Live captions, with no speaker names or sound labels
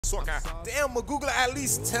Damn, Magoogle, at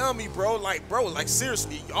least tell me, bro. Like,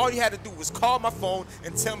 seriously, all you had to do was call my phone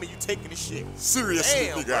and tell me you taking the shit. Seriously,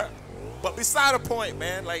 Damn, nigga. bro. But beside the point,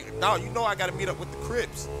 man, like, dog, you know I gotta meet up with the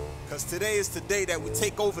Crips. Cause today is the day that we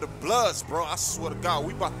take over the Bloods, bro. I swear to God,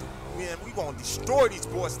 we gonna destroy these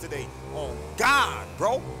boys today. On God,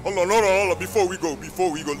 bro. Hold on. Before we go,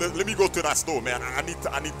 let me go to that store, man. I need to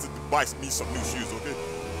buy me some new shoes, okay?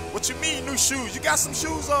 What you mean new shoes? You got some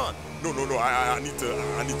shoes on? No. I need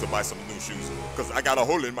to buy some new shoes because I got a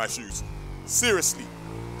hole in my shoes. Seriously,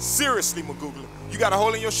 Magoogle, you got a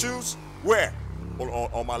hole in your shoes? Where?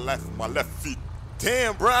 On my left feet.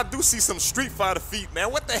 Damn, bro, I do see some Street Fighter feet,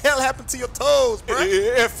 man. What the hell happened to your toes, bro?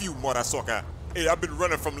 Hey, F you, mother sucker. Hey, I've been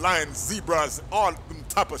running from lions, zebras, all them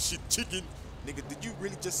type of shit, chicken. Nigga, did you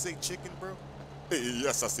really just say chicken, bro? Hey,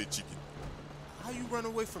 yes, I say chicken. How you run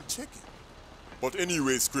away from chicken? But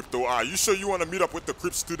anyways, Crypto, are you sure you want to meet up with the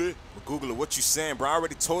Crips today? Magoogle, what you saying, bro? I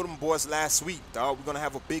already told them boys last week, dog. We're gonna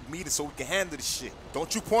have a big meeting so we can handle this shit.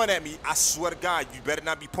 Don't you point at me. I swear to God, you better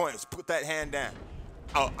not be pointing. Just put that hand down.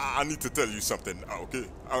 I need to tell you something, okay?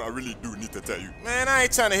 I really do need to tell you. Man, I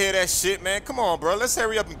ain't trying to hear that shit, man. Come on, bro. Let's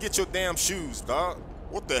hurry up and get your damn shoes, dog.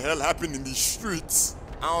 What the hell happened in these streets?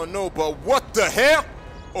 I don't know, but what the hell?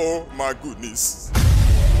 Oh, my goodness.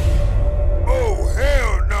 Oh,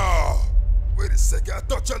 hell no. Wait a second. I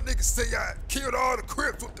thought y'all niggas say I killed all the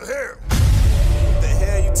Crips. What the hell? What the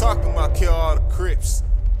hell you talking about, kill all the Crips?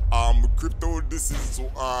 Crypto, this is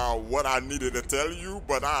what I needed to tell you,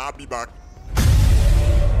 but I'll be back.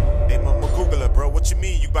 Hey, Magoogle, bro, what you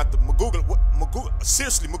mean you about to Magoogle? What, Magoogle?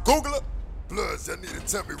 Seriously, Magoogle? Bloods, y'all need to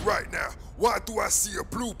tell me right now. Why do I see a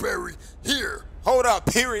blueberry here? Hold up,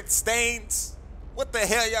 period, Stains. What the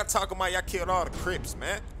hell y'all talking about? Y'all killed all the Crips,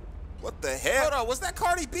 man. What the hell? Hold on, was that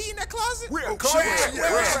Cardi B in that closet? Where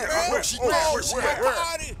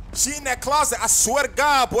She in that closet. I swear to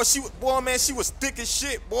God, boy. She was thick as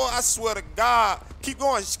shit, boy. I swear to God. Keep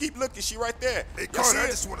going. Keep looking. She right there. Hey, Cardi, I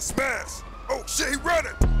just want to smash. Oh shit, he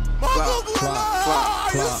running.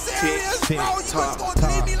 Are you serious, bro? You was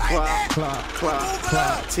gonna leave me like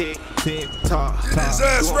that? Tick, tock. Get his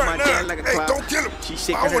ass Doing right my dance now. like a Hey, clock. don't kill him. She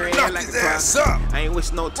shaking I her wanna head knock like his a clock. ass up. I ain't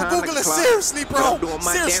wasting no time like Magoogle, a clock. seriously, bro. Doing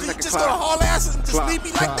my Seriously, dance you like a just clock. gonna haul ass and just Clock, leave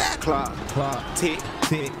me like that? Clock. Tick,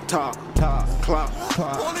 tock.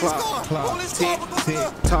 Police Tick,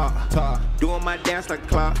 tock. Doing my dance like a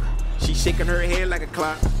clock. She shaking her head like a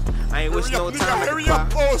clock. I ain't wasting no time like a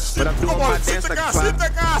clock. Oh, shit. But I'm doing my hit dance the like a gas, clock. hit the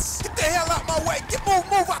gas. Get the hell out my way.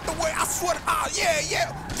 Move out the way. I swear to God. Yeah.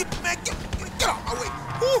 Get out my way.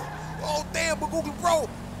 Woo. Oh, damn, Magoogle, bro.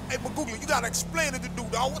 Hey, Magoogle, you gotta explain it to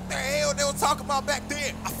dude, dog. What the hell they were talking about back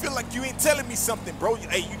then? I feel like you ain't telling me something, bro.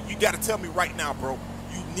 Hey, you gotta tell me right now, bro.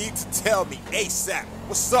 You need to tell me ASAP.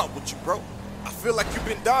 What's up with you, bro? I feel like you've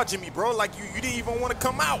been dodging me, bro. Like you didn't even want to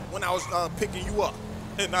come out when I was picking you up.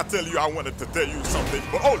 And I tell you, I wanted to tell you something.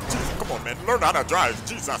 But oh, Jesus, come on, man. Learn how to drive.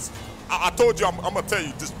 Jesus. I told you, I'm going to tell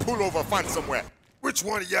you, just pull over, find somewhere. Which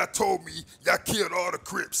one of y'all told me y'all killed all the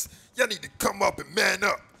Crips? Y'all need to come up and man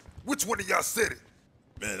up. Which one of y'all said it?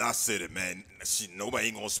 Man, I said it, man. Shit, nobody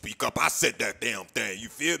ain't going to speak up. I said that damn thing. You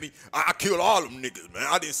feel me? I killed all them niggas, man.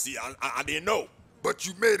 I didn't see. I didn't know. But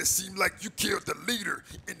you made it seem like you killed the leader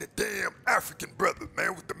and the damn African brother,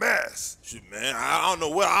 man, with the mask. Shit, man, I don't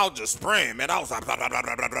know what. I was just spraying, man. I was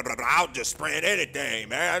just spraying anything,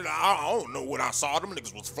 man. I don't know what I saw. Them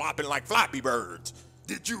niggas was flopping like Flappy Birds.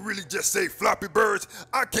 Did you really just say floppy birds?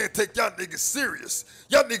 I can't take y'all niggas serious.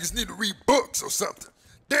 Y'all niggas need to read books or something.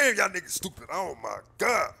 Damn, y'all niggas stupid. Oh, my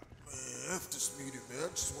God. Man, after this meeting, man, I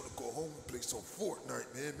just want to go home and play some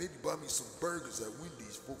Fortnite, man. Maybe buy me some burgers at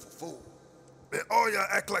Wendy's 4 for $4. Man, all y'all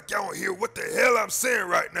act like y'all don't hear what the hell I'm saying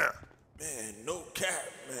right now. Man, no cap,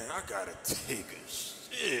 man. I gotta take a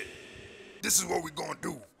shit. This is what we gonna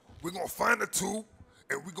do. We're gonna find the two,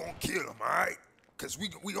 and we gonna kill them, all right? Because we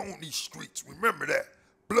own these streets. Remember that.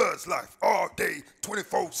 Blood's life, all day,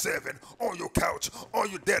 24/7, on your couch, on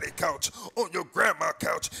your daddy couch, on your grandma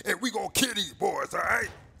couch, and we gonna kill these boys, all right?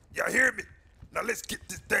 Y'all hear me? Now let's get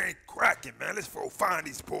this thing cracking, man. Let's go find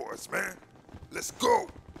these boys, man. Let's go.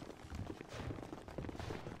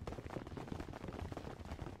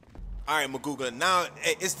 All right, Magoogle, now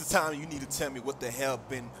it's the time you need to tell me what the hell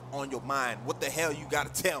been on your mind. What the hell you gotta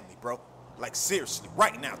tell me, bro? Like, seriously,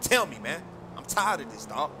 right now, tell me, man. I'm tired of this,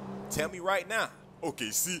 dog. Tell me right now.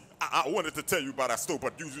 Okay, see, I wanted to tell you about that store,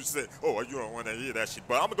 but you just said, oh, you don't want to hear that shit.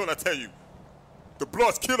 But I'm going to tell you. The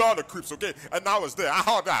Bloods killed all the Crips, okay? And I was there. I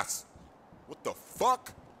hauled ass. What the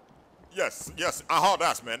fuck? Yes, I hauled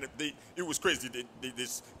ass, man. It was crazy.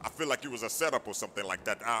 I feel like it was a setup or something like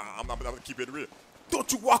that. I'm going to keep it real.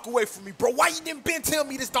 Don't you walk away from me, bro. Why you didn't been tell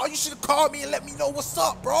me this, dog? You should have called me and let me know what's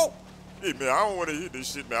up, bro. Hey, man, I don't want to hear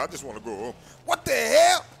this shit, man. I just want to go home. What the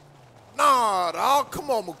hell? Nah, dog. Come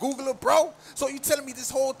on, Magoogler, bro. So you telling me this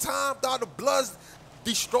whole time, dog, the Bloods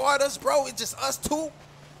destroyed us, bro? It's just us two?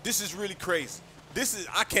 This is really crazy.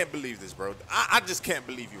 I can't believe this, bro. I just can't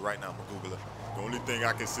believe you right now, Magoogler. The only thing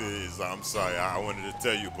I can say is I'm sorry. I wanted to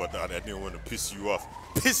tell you, but I didn't want to piss you off.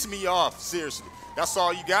 Piss me off, seriously. That's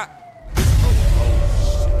all you got?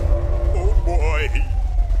 Oh, boy.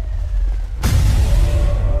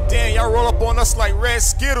 Damn, y'all roll up on us like red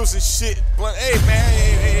Skittles and shit. But hey,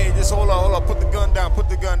 man, hey, just hold on. Put the gun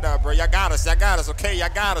down, bro. Y'all got us, okay? Y'all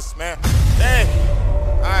got us, man. Hey.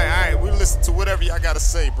 All right, we listen to whatever y'all gotta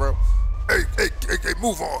say, bro. Hey,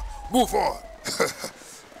 move on.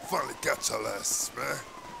 Finally got your asses, man.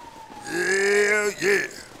 Yeah.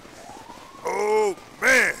 Oh,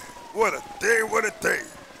 man. What a day.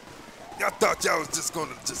 Y'all thought y'all was just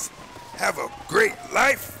gonna have a great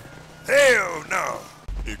life? Hell no.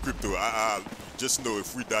 Hey, Crypto, I just know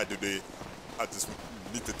if we die today, I just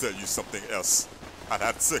need to tell you something else. I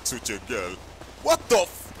had sex with your girl. What the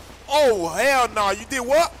Oh, hell no. You did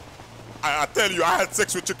what? I tell you, I had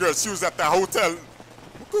sex with your girl. She was at that hotel.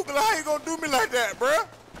 Google, how you gonna do me like that, bruh?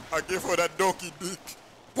 I gave her that donkey dick.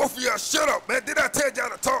 Both of y'all shut up, man. Did I tell y'all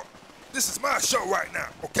to talk? This is my show right now,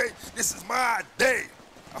 okay? This is my day.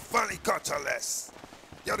 I finally caught y'all ass.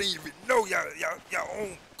 Y'all didn't even know y'all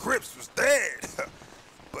own Crips was dead.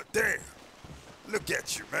 But damn, look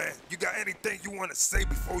at you, man. You got anything you want to say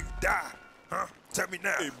before you die? Huh? Tell me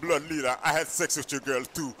now. Hey, blood leader, I had sex with your girl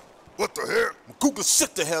too. What the hell? Google,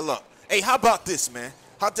 shut the hell up. Hey, how about this, man?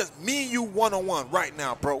 How just me and you one-on-one right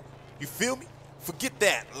now, bro? You feel me? Forget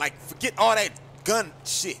that. Like, forget all that gun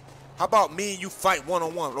shit. How about me and you fight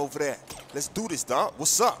one-on-one over there? Let's do this, dog.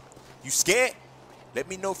 What's up? You scared? Let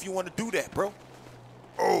me know if you want to do that, bro.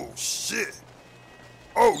 Oh, shit.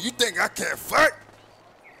 Oh, you think I can't fight?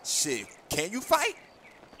 Shit, can you fight?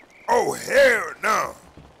 Oh, hell no.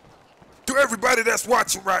 To everybody that's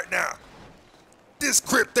watching right now, this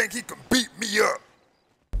Crip think he can beat me up.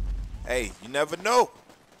 Hey, you never know.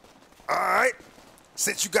 All right.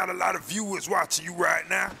 Since you got a lot of viewers watching you right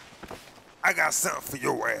now, I got something for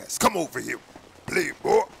your ass. Come over here,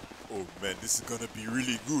 playboy. Oh, man, this is going to be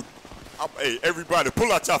really good. Hey, everybody,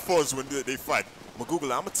 pull out your phones when they fight.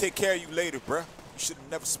 Magoogler, I'm going to take care of you later, bruh. You should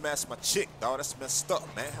have never smashed my chick, dog. That's messed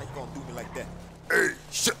up, man. How you going to do me like that? Hey,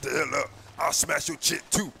 shut the hell up. I'll smash your chick,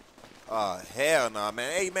 too. Hell nah,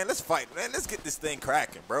 man. Hey, man, let's fight, man. Let's get this thing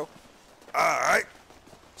cracking, bro. All right.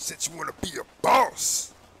 Since you want to be a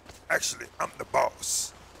boss, actually, I'm the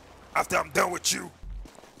boss. After I'm done with you,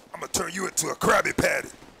 I'm going to turn you into a Krabby Patty.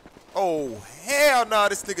 Oh, hell no,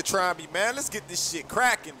 this nigga trying me, man. Let's get this shit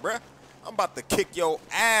cracking, bruh. I'm about to kick your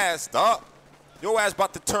ass, dog. Your ass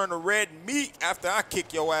about to turn to red meat after I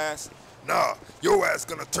kick your ass. Nah, your ass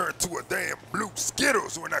gonna turn to a damn blue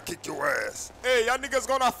Skittles when I kick your ass. Hey, y'all niggas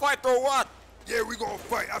gonna fight or what? Yeah, we gonna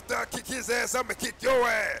fight. After I kick his ass, I'm gonna kick your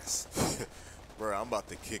ass. Bro, I'm about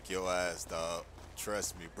to kick your ass, dog.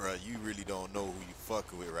 Trust me, bro. You really don't know who you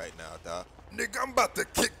fucking with right now, dog. Nigga, I'm about to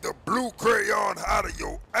kick the blue crayon out of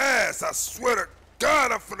your ass. I swear to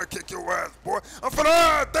God, I'm finna kick your ass, boy. I'm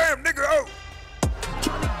finna, damn, nigga, oh.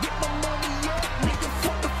 Tryna get my money up, nigga,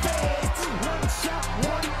 fuck the feds. One shot,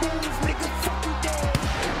 one move, nigga, fuck you dead.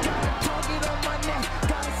 Got a target on my neck,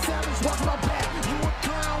 got a savage, watch my back. You a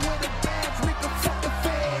clown with a badge, nigga, fuck the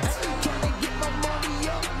feds. Tryna get my money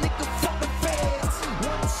up, nigga, fuck the feds.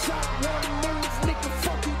 One shot, one move, nigga,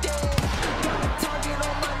 fuck you dead. Got a target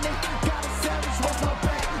on my neck, got a savage, watch my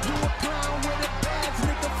back. You a clown with a badge,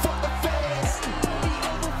 nigga, fuck the feds. Pull me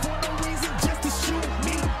over for no reason, just to shoot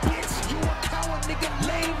me, bitch. You a coward, nigga,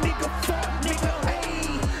 lame, nigga, fuck, nigga,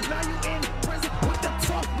 ayy. Now you in prison with the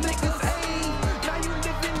tough niggas, ayy. Now you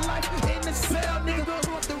living life in the cell, nigga,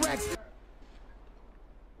 go off the racks.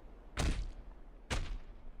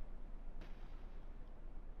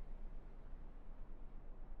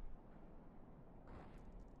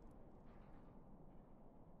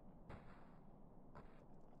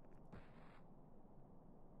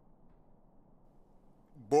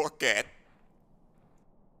 Bucket.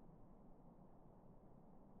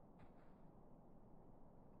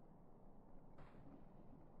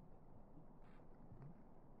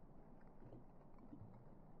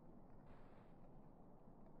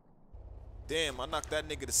 Damn, I knocked that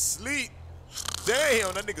nigga to sleep.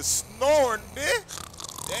 Damn, that nigga snoring,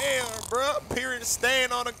 bitch. Damn, bro. Period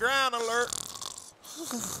staying on the ground alert.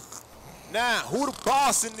 Now, who the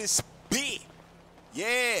boss in this bitch?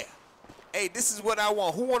 Yeah. Hey, this is what I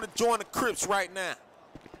want. Who want to join the Crips right now?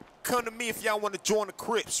 Come to me if y'all want to join the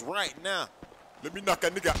Crips right now. Let me knock a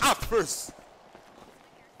nigga out first.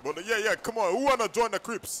 But yeah, come on. Who wanna join the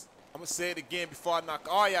Crips? I'm gonna say it again before I knock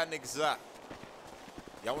all y'all niggas out.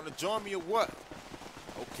 Y'all wanna join me or what?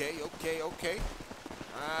 Okay.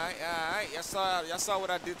 Alright. Y'all saw what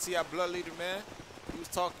I did to y'all blood leader, man. He was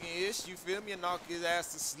talking ish, you feel me, and knocked his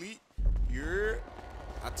ass to sleep. Yeah.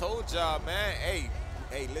 I told y'all, man.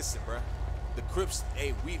 Hey, listen, bro. The Crips,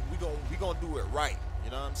 hey, we gonna do it right.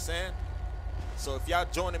 You know what I'm saying? So if y'all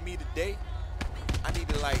joining me today, I need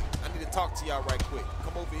to talk to y'all right quick.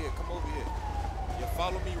 Come over here. Yeah,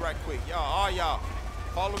 follow me right quick. All y'all,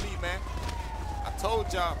 follow me, man. I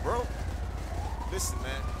told y'all, bro. Listen,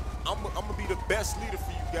 man. I'm gonna be the best leader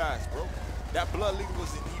for you guys, bro. That blood leader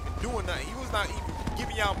wasn't even doing nothing. He was not even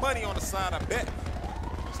giving y'all money on the side, I bet.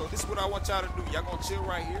 So this is what I want y'all to do. Y'all gonna chill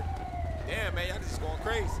right here. Damn, man, y'all just going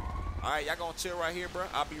crazy. All right, y'all gonna chill right here, bro.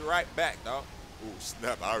 I'll be right back, dog. Oh,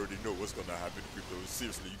 snap. I already know what's gonna happen, Crypto.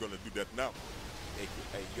 Seriously, you gonna do that now? Hey,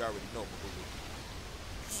 you already know, boo.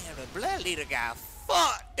 Damn, the blood leader got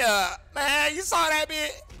fucked up, man. You saw that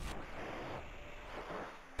bit?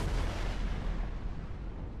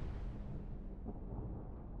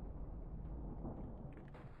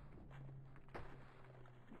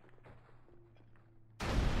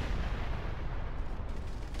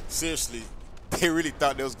 Seriously, they really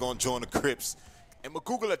thought they was gonna join the Crips. And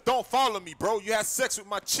Magugla, don't follow me, bro. You had sex with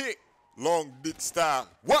my chick. Long dick style.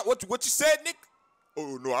 What you said, Nick?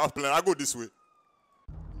 Oh, no, I was playing. I go this way.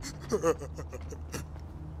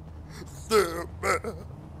 Damn, man.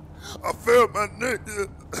 I felt my nigga.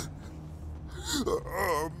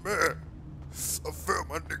 Oh, man. I felt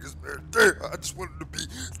my niggas, man. Damn, I just wanted to be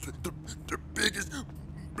the biggest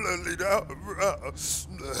blood leader out.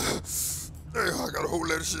 Damn, I gotta hold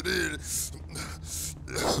that shit in.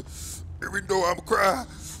 Even though I'm crying,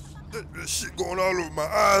 that shit going all over my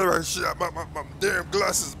eyes right shit. My damn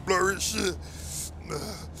glasses blurry and shit.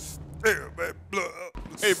 Damn, man, blood.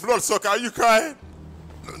 Hey, bloodsucker, are you crying?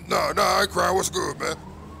 Nah, I ain't crying. What's good, man?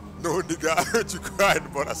 No, nigga, I heard you crying,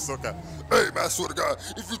 bloodsucker. Hey, man, I swear to God,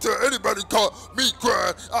 if you tell anybody call me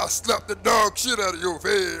crying, I'll slap the dog shit out of your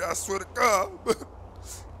head. I swear to God.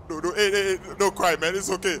 No, hey, don't cry, man. It's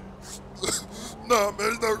okay. Nah,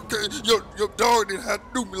 man, it's not okay. Your dog didn't have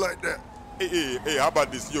to do me like that. Hey, how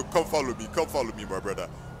about this? Yo, come follow me. Come follow me, my brother.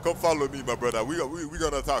 Come follow me, my brother. We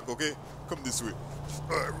gonna talk, okay? Come this way.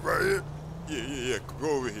 All right, right here. Yeah. Go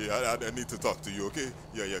over here. I need to talk to you, okay?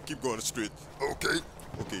 Yeah. Keep going straight. Okay.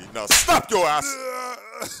 Okay, now stop your ass.